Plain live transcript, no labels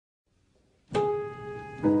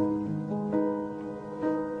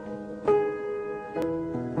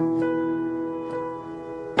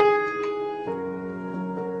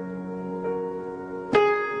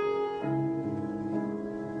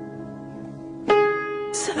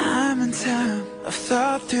Time and time, I've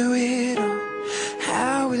thought through it all.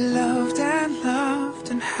 How we loved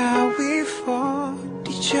and how we fought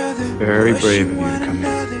each other. Very brave of you to come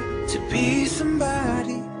here. To be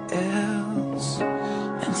somebody else.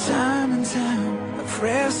 And time, I've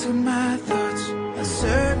wrestled my thoughts.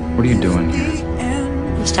 What are you doing here?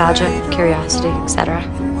 Nostalgia, curiosity, etc.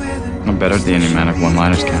 I'm better at the enigmatic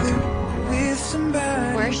one-liners, Katherine.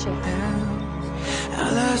 Where is she?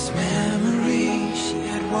 I lost memory. She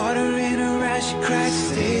had water in her eyes. She cried,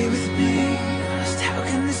 stay with me. Asked, how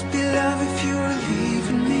can this be love if you were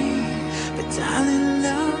leaving me? But darling,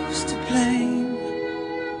 love's to blame.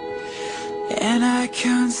 And I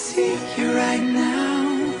can't see you right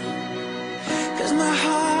now, 'cause my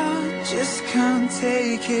heart just can't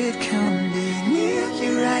take it. Can't be near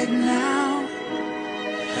you right now,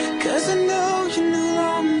 'cause I know you're no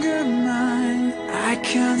longer mine. I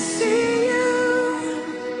can't see you.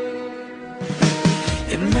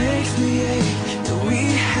 It makes me ache that we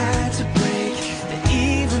had to break. That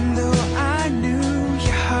even though I knew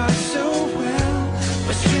your heart so well,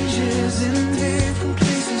 we're strangers in different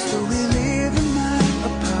places, but we live a mile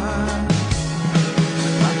apart.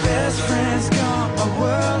 My best friend's gone, my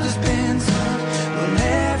world has been torn. We'll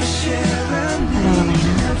never share a meal,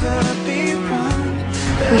 never be one.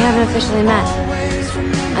 We haven't officially met.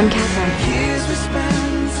 I'm Katherine. Years we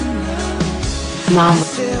spent in love. Mom. I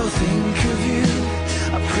still think of you.